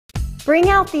Bring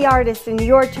out the artist in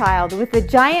your child with the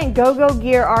Giant Go-Go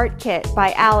Gear Art Kit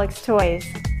by Alex Toys.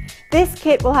 This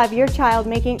kit will have your child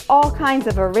making all kinds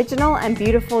of original and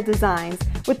beautiful designs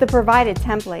with the provided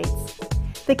templates.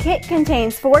 The kit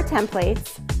contains 4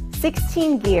 templates,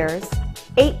 16 gears,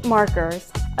 8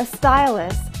 markers, a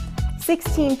stylus,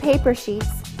 16 paper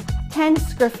sheets, 10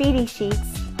 graffiti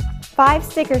sheets, 5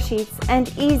 sticker sheets,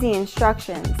 and easy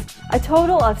instructions. A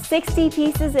total of 60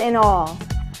 pieces in all.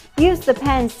 Use the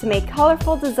pens to make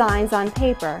colorful designs on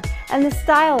paper and the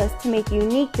stylus to make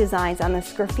unique designs on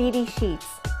the graffiti sheets.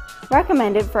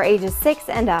 Recommended for ages 6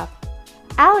 and up.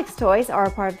 Alex Toys are a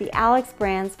part of the Alex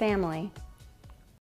Brands family.